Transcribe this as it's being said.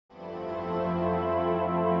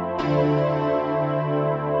I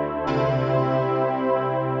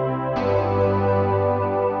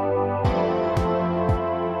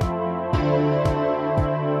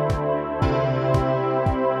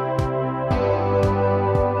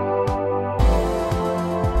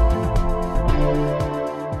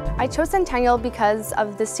chose Centennial because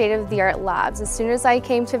of the state-of-the-art labs. As soon as I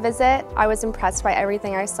came to visit, I was impressed by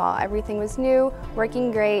everything I saw. Everything was new,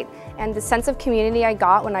 working great, and the sense of community I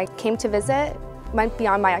got when I came to visit went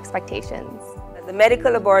beyond my expectations. The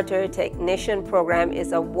Medical Laboratory Technician program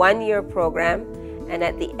is a one-year program, and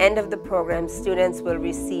at the end of the program, students will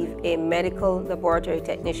receive a Medical Laboratory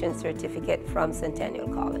Technician certificate from Centennial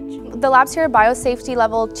College. The labs here are biosafety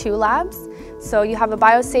level 2 labs. So you have a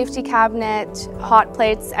biosafety cabinet, hot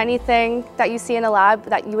plates, anything that you see in a lab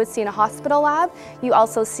that you would see in a hospital lab, you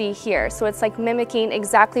also see here. So it's like mimicking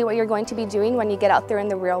exactly what you're going to be doing when you get out there in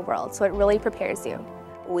the real world. So it really prepares you.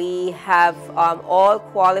 We have all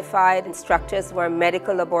qualified instructors who are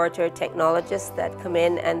medical laboratory technologists that come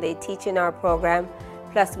in and they teach in our program.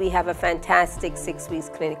 Plus we have a fantastic 6 weeks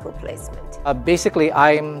clinical placement. Basically,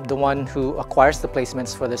 I'm the one who acquires the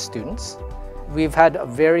placements for the students. We've had a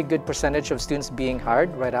very good percentage of students being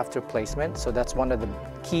hired right after placement, so that's one of the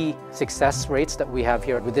key success rates that we have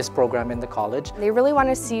here with this program in the college. They really want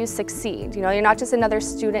to see you succeed. You know, you're not just another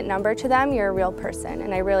student number to them, you're a real person,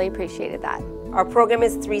 and I really appreciated that. Our program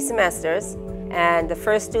is 3 semesters, and the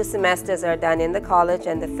first 2 semesters are done in the college,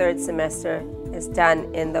 and the 3rd semester is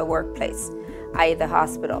done in the workplace, i.e. the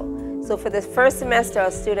hospital. So for the first semester, a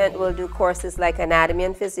student will do courses like anatomy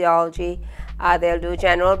and physiology. They'll do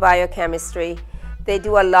general biochemistry. They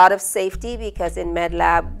do a lot of safety because in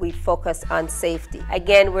MedLab we focus on safety.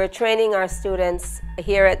 Again, we're training our students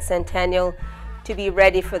here at Centennial to be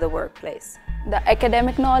ready for the workplace. The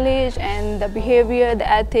academic knowledge and the behavior, the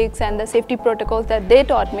ethics and the safety protocols that they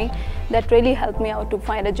taught me, that really helped me out to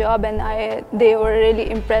find a job, and they were really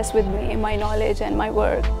impressed with me, my knowledge and my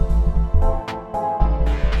work.